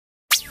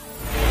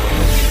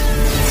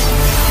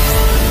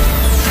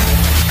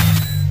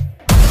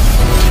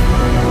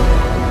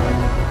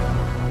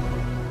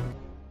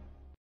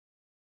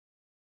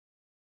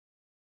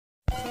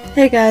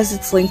Hey guys,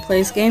 it's Link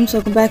Plays Games.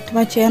 Welcome back to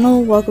my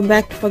channel. Welcome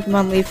back to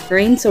Pokemon Leaf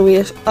Green. So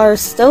we are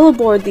still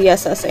aboard the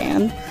SS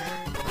Anne.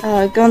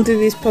 Going through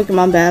these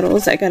Pokemon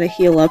battles. I gotta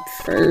heal up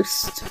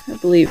first. I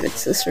believe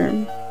it's this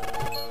room.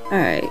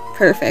 Alright,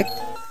 perfect.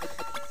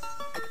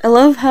 I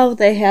love how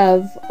they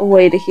have a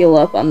way to heal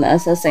up on the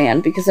SS Anne,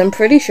 because I'm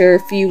pretty sure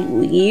if you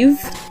leave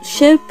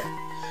ship,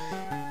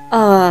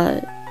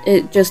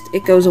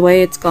 it goes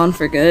away, it's gone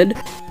for good.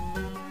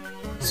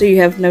 So you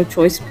have no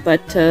choice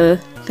but to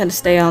kind of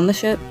stay on the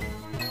ship.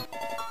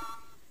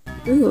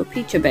 Ooh, a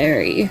Pecha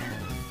Berry.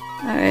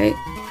 Alright.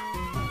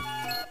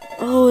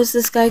 Oh, is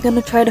this guy gonna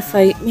try to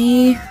fight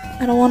me?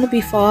 I don't want to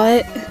be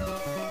fought.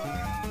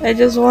 I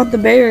just want the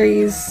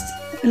berries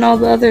and all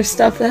the other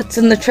stuff that's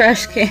in the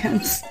trash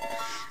cans.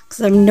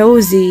 Because I'm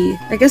nosy.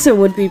 I guess it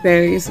would be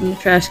berries in the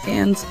trash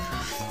cans.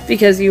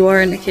 Because you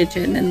are in the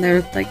kitchen and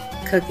they're like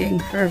cooking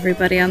for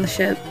everybody on the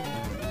ship.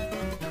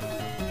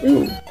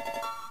 Ooh.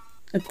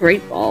 A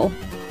great ball.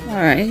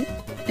 Alright.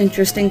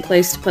 Interesting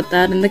place to put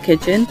that in the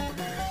kitchen.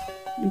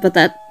 But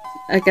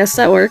I guess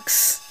that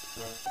works.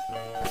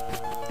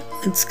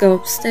 Let's go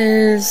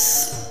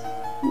upstairs.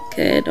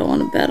 Okay, I don't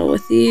want to battle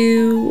with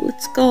you.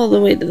 Let's go all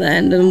the way to the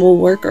end and we'll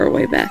work our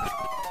way back.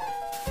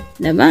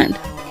 Never mind.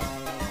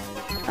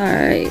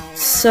 Alright,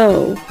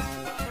 so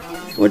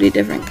 40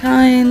 different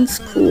kinds.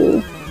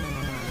 Cool.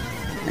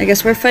 I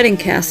guess we're fighting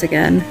Cas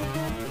again.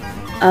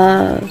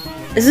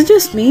 Is it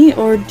just me,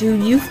 or do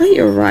you fight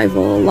your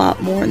rival a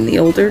lot more in the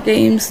older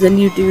games than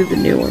you do the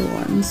newer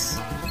ones?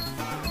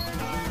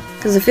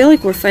 Because I feel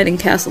like we're fighting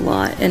Cas a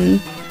lot,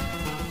 and,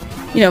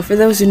 you know, for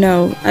those who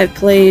know, I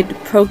played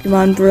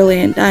Pokemon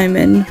Brilliant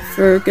Diamond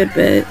for a good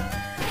bit.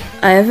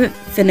 I haven't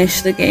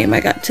finished the game. I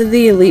got to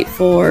the Elite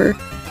Four,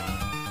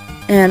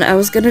 and I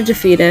was gonna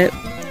defeat it,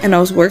 and I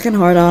was working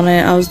hard on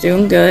it, I was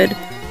doing good,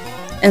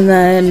 and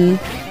then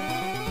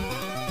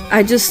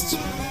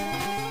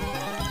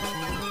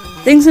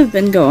things have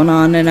been going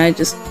on, and I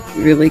just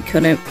really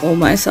couldn't pull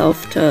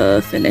myself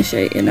to finish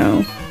it, you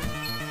know?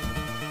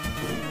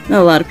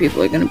 Now, a lot of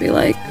people are gonna be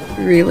like,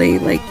 really?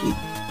 Like, you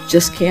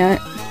just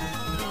can't?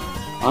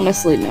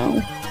 Honestly,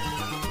 no.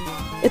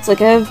 It's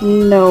like, I have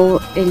no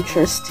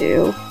interest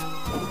to.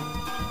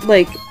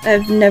 Like,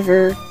 I've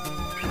never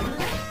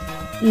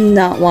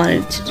not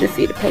wanted to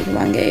defeat a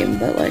Pokemon game,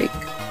 but like,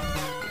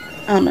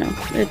 I don't know.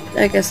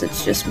 I guess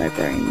it's just my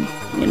brain,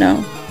 you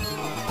know?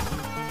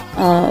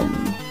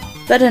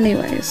 But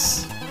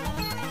anyways.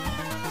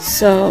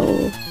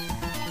 So,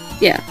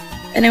 yeah.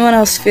 Anyone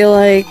else feel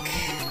like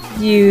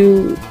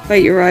you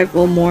fight your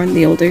rival more in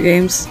the older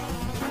games?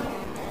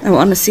 I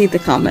want to see the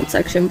comment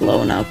section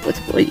blowing up with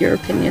what your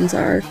opinions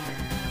are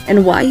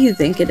and why you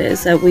think it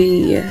is that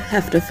we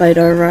have to fight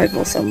our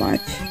rival so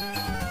much.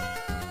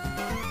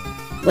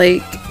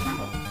 Like,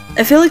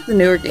 I feel like the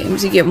newer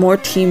games you get more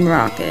Team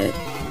Rocket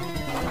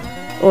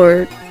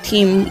or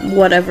Team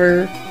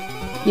whatever,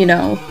 you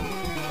know,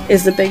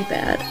 is the big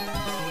bad.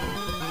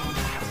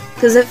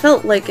 Because it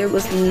felt like it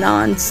was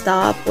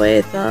non-stop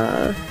with,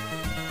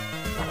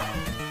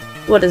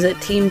 what is it,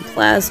 Team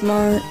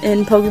Plasma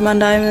in Pokemon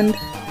Diamond?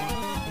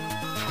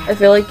 I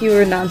feel like you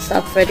were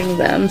non-stop fighting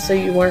them, so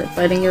you weren't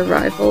fighting your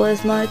rival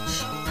as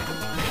much.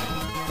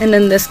 And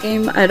in this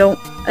game, I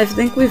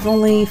think we've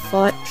only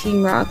fought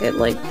Team Rocket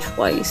like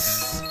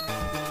twice.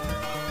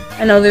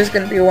 I know there's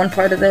gonna be one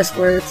part of this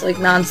where it's like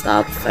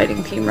non-stop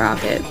fighting Team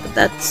Rocket, but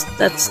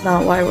that's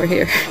not why we're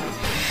here.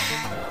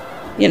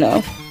 You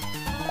know.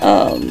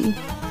 I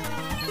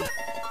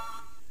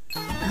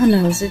don't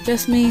know, is it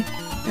just me?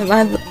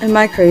 Am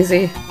I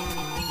crazy?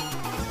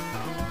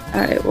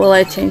 Alright, will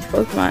I change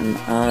Pokemon?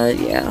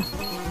 Yeah.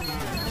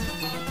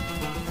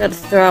 Gotta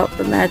throw out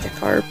the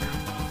Magikarp.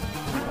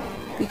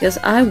 Because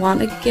I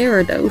want a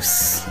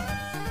Gyarados.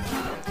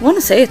 I want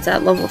to say it's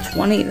at level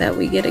 20 that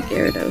we get a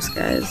Gyarados,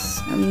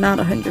 guys. I'm not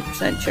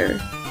 100% sure.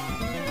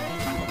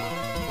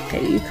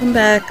 Okay, you come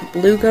back.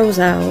 Blue goes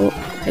out.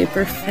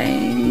 Hyper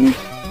Fang.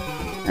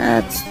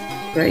 That's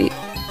great.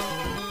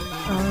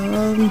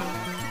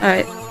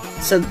 Alright,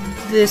 so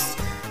this,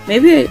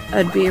 maybe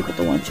I'd be able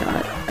to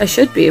one-shot. I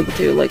should be able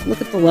to, like,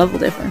 look at the level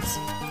difference.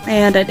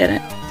 And I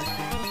didn't.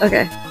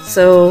 Okay,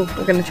 so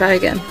we're gonna try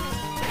again.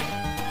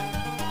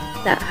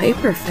 That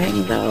Hyper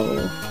Fang,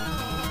 though,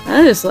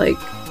 that is, like,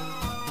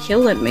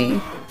 killing me.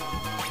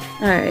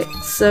 Alright,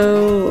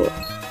 so,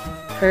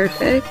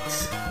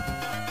 perfect.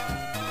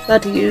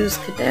 About to use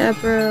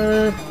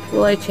Kadabra.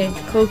 Will I change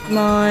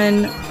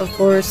Pokemon? Of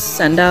course,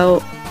 send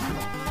out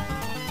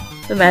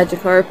the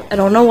Magikarp. I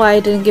don't know why I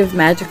didn't give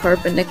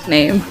Magikarp a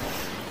nickname.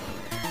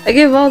 I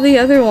gave all the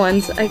other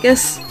ones. I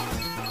guess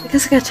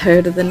I got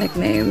tired of the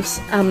nicknames.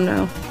 I don't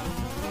know.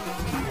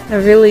 I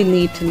really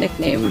need to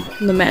nickname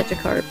the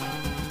Magikarp.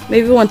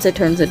 Maybe once it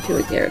turns into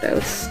a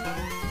Gyarados,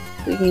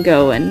 we can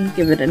go and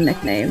give it a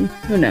nickname.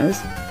 Who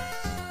knows?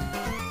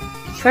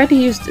 Try to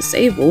use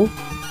Disable.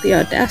 The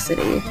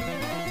audacity.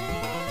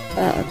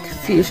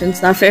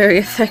 Confusion's not very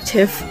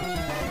effective.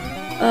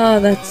 Oh,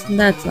 that's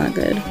not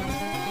good.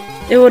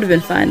 It would have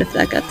been fine if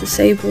that got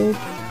disabled.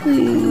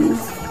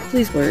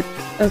 Please work.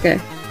 Okay.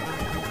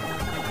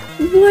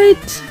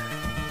 What?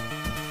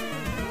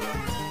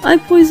 I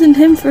poisoned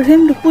him for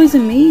him to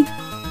poison me?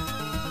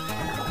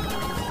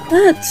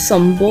 That's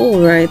some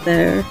bull right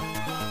there.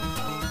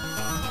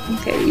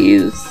 Okay,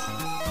 use.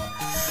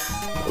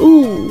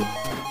 Ooh.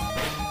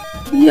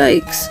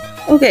 Yikes.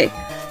 Okay.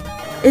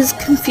 Is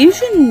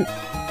confusion,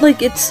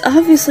 like, it's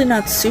obviously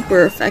not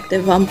super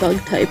effective on bug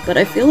type, but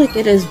I feel like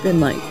it has been,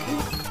 like,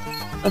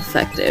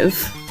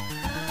 effective.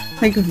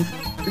 Like,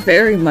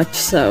 very much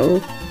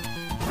so.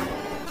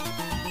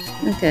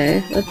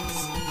 Okay,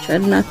 let's try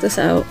to knock this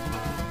out.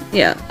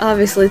 Yeah,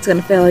 obviously it's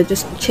gonna fail. I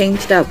just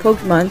changed out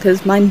Pokemon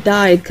because mine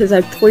died because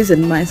I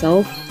poisoned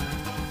myself.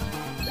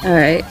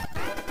 Alright.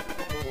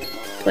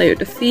 Player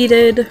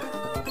defeated.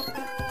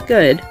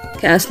 Good.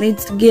 Cas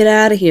needs to get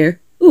out of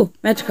here. Ooh,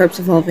 Magikarp's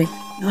evolving.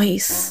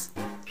 Nice.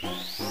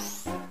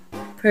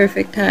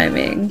 Perfect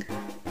timing.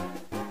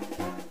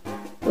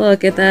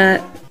 Look at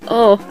that.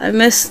 Oh, I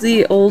miss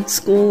the old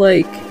school,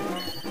 like,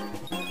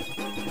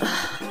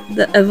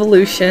 the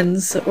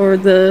evolutions, or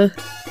the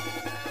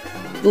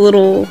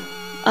little,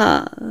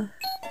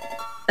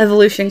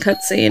 evolution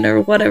cutscene,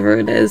 or whatever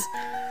it is.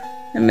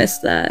 I miss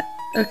that.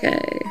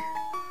 Okay.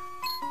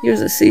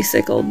 Here's a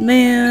seasick old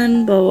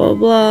man, blah blah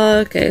blah.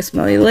 Okay,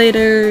 smell you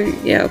later.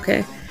 Yeah,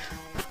 okay.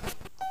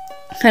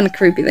 Kinda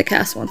creepy that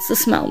Cas wants to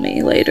smell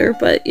me later,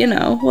 but, you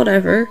know,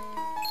 whatever.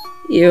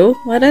 You,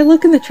 why'd I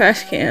look in the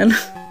trash can?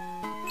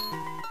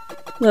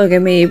 Look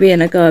at me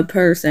being a good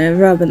person,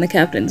 rubbing the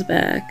captain's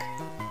back.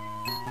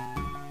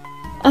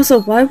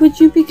 Also, why would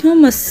you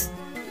become a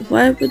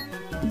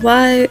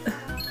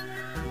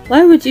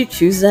why would you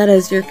choose that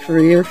as your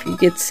career if you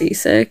get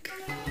seasick?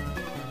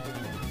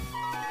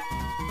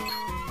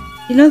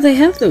 You know, they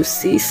have those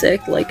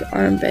seasick, like,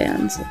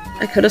 armbands.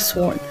 I could have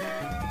sworn.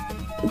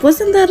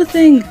 Wasn't that a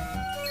thing?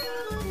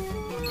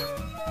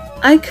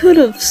 I could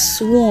have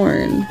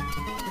sworn.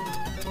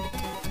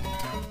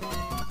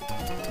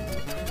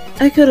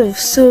 I could have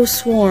so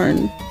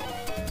sworn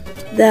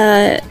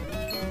that...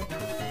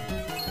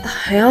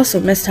 I also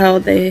missed how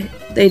they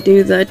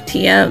do the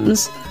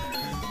TMs.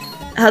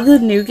 How the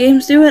new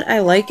games do it, I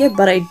like it,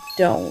 but I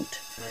don't.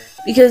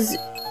 Because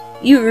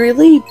you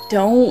really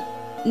don't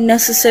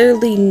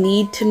necessarily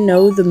need to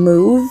know the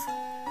move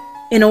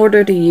in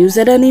order to use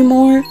it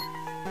anymore.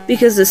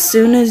 Because as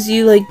soon as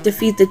you, like,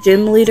 defeat the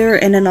gym leader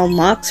and it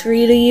unlocks for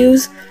you to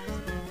use,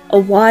 a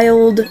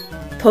wild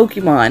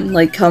Pokemon,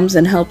 like, comes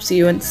and helps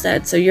you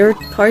instead. So your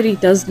party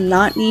does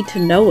not need to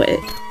know it.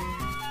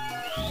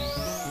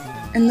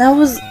 And that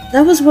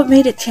was what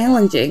made it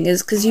challenging,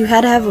 is because you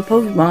had to have a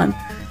Pokemon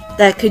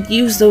that could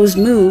use those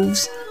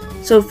moves.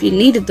 So if you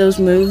needed those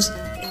moves,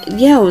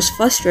 yeah, it was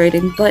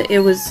frustrating, but it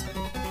was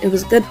a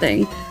good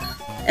thing.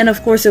 And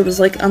of course it was,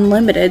 like,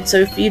 unlimited, so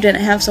if you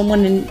didn't have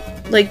someone in,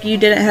 like, you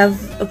didn't have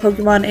a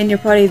Pokemon in your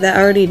party that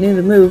already knew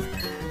the move,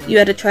 you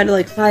had to try to,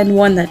 like, find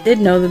one that did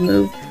know the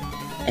move.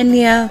 And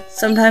yeah,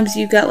 sometimes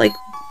you got, like,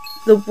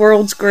 the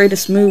world's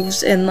greatest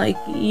moves, and, like,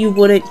 you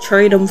wouldn't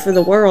trade them for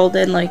the world,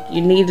 and, like,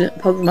 you need a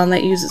Pokemon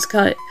that uses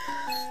Cut.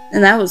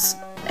 And that was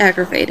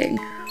aggravating.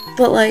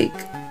 But, like,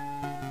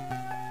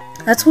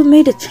 that's what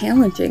made it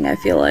challenging, I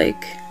feel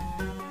like.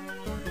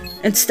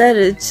 Instead,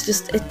 it's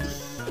just,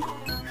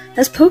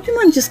 has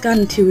Pokemon just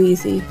gotten too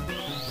easy?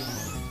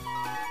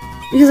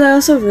 Because I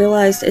also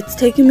realized it's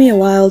taken me a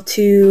while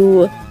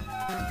to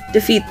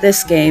defeat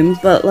this game,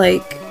 but,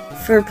 like,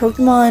 for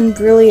Pokemon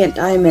Brilliant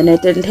Diamond,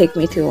 it didn't take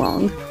me too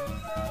long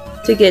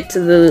to get to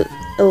the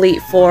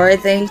Elite Four, I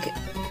think.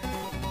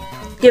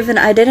 Given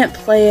I didn't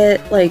play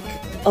it, like,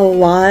 a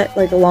lot,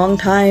 like, a long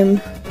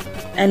time,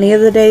 any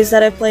of the days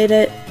that I played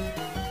it,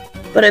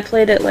 but I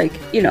played it, like,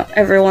 you know,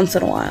 every once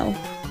in a while.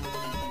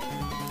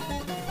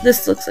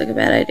 This looks like a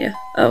bad idea.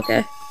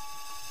 Okay.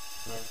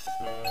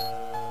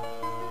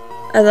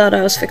 I thought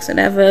I was fixing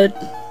to have a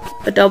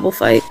double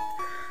fight.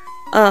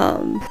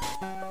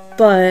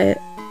 But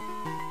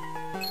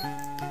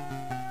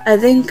I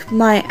think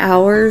my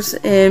hours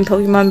in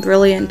Pokemon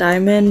Brilliant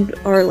Diamond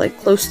are, like,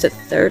 close to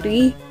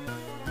 30.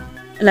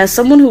 And as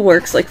someone who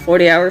works, like,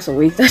 40 hours a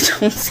week, that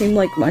don't seem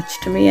like much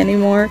to me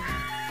anymore.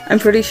 I'm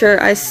pretty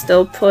sure I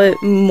still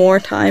put more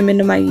time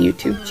into my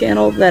YouTube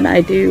channel than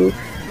I do,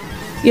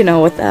 you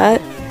know, with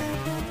that.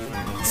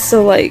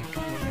 So, like,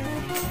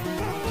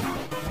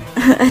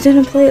 I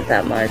didn't play it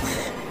that much.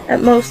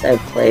 At most, I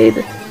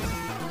played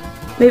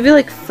maybe,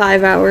 like,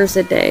 5 hours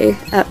a day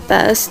at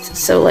best.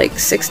 So, like,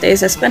 6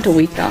 days. I spent a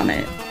week on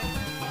it.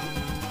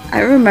 I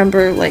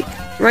remember, like,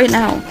 right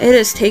now, it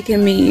has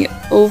taken me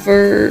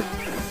over...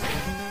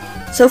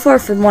 So far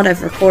from what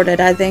I've recorded,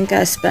 I think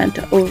I spent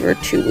over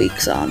 2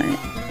 weeks on it.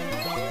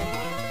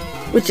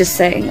 Which is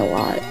saying a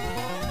lot.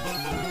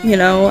 You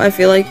know, I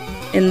feel like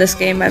in this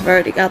game I've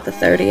already got the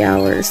 30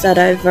 hours that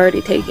I've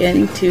already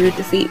taken to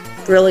defeat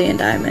Brilliant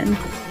Diamond.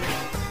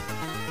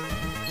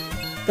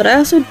 But I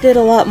also did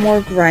a lot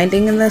more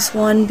grinding in this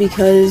one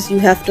because you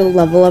have to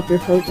level up your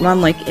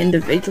Pokemon, like,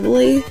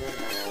 individually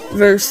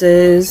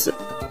versus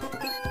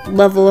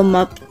level them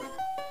up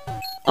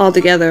all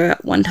together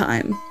at one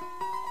time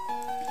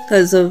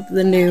because of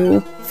the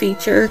new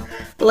feature.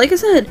 But like I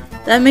said,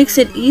 That makes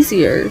it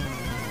easier.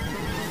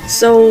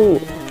 So,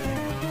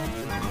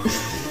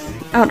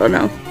 I don't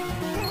know.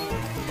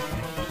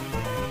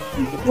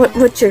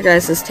 What's your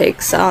guys'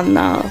 takes on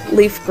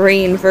Leaf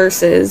Green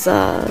versus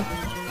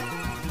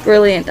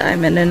Brilliant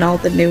Diamond and all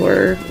the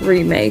newer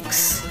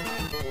remakes?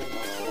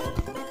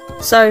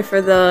 Sorry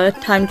for the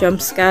time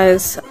jumps,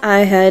 guys. I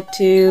had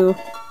to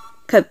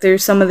cut through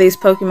some of these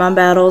Pokemon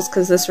battles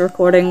because this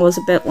recording was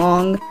a bit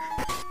long,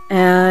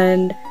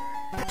 and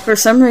for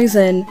some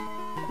reason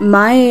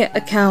my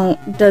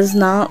account does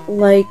not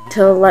like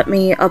to let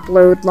me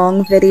upload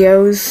long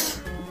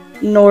videos,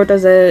 nor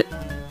does it,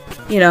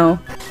 you know,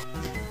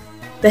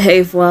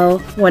 behave well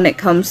when it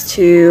comes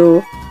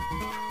to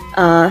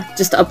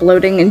just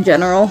uploading in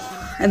general.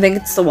 I think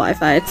it's the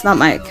Wi-Fi, it's not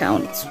my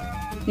account,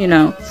 you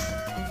know.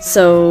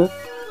 So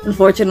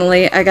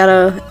unfortunately,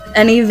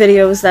 any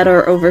videos that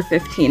are over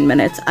 15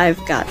 minutes,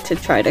 I've got to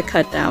try to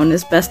cut down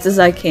as best as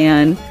I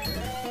can,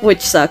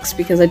 which sucks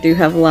because I do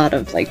have a lot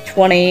of like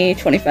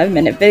 20-25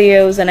 minute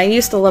videos, and I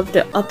used to love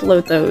to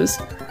upload those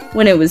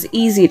when it was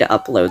easy to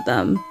upload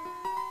them.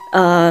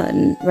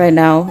 And right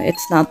now,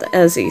 it's not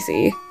as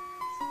easy.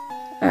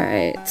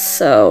 Alright,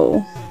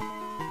 so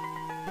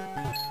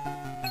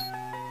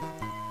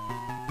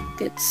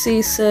get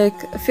seasick.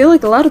 I feel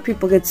like a lot of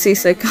people get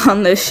seasick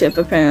on this ship,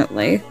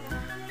 apparently.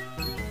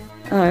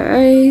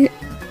 Alright.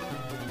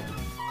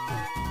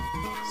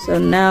 So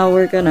now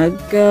we're gonna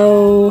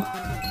go...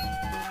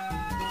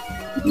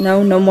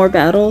 No more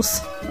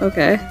battles?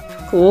 Okay,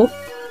 cool.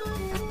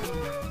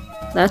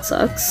 That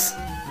sucks.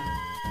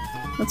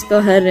 Let's go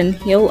ahead and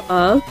heal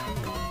up.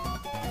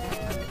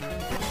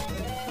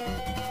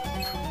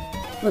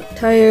 Look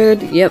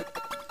tired. Yep.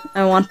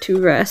 I want to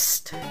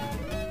rest.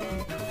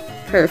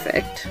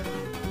 Perfect.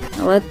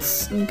 Now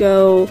let's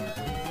go...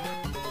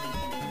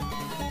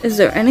 Is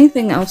there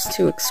anything else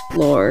to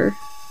explore?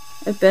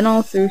 I've been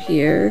all through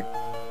here.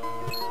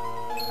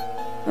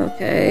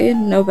 Okay,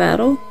 no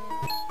battle?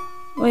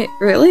 Wait,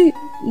 really?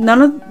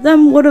 None of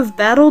them would have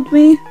battled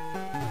me?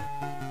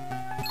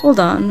 Hold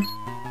on.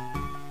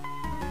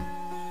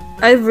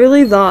 I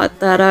really thought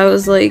that I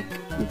was, like,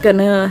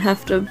 gonna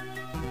have to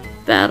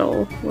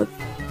battle with...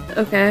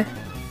 Okay.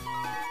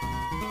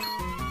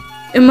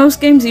 In most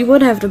games, you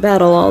would have to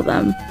battle all of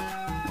them.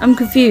 I'm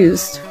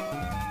confused.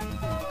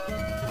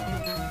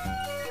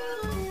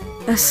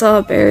 I saw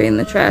a berry in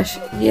the trash.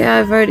 Yeah,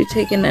 I've already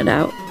taken it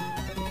out.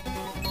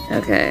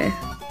 Okay.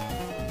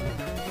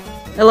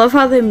 I love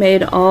how they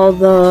made all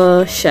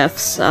the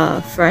chefs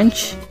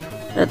French.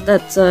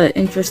 That's an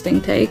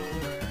interesting take.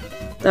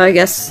 Though I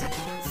guess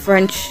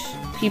French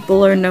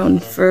people are known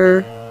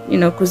for, you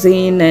know,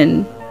 cuisine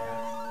and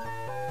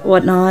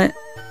whatnot.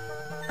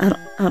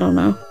 I don't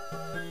know.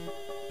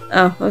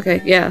 Oh,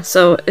 okay, yeah,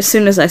 so as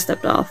soon as I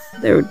stepped off,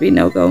 there would be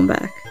no going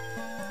back.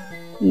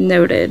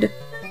 Noted.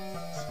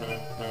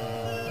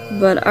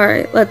 But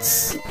alright,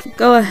 let's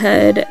go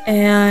ahead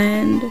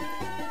and...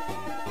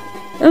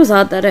 That was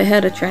odd that I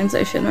had a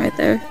transition right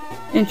there.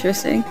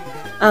 Interesting.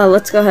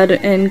 Let's go ahead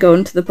and go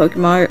into the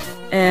Pokemart,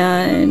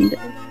 and...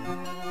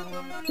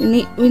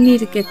 We need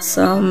to get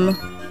some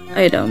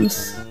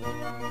items.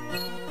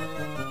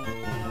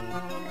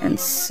 And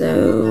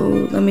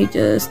so, let me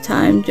just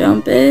time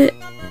jump it.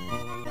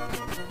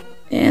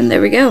 And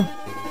there we go.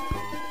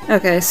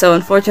 Okay, so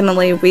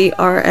unfortunately we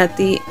are at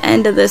the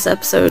end of this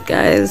episode,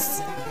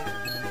 guys.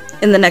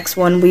 In the next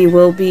one we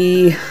will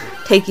be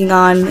taking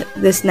on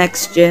this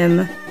next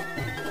gym.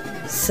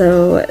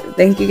 So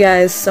thank you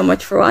guys so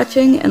much for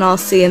watching, and I'll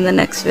see you in the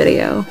next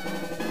video.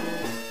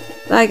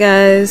 Bye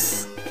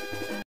guys!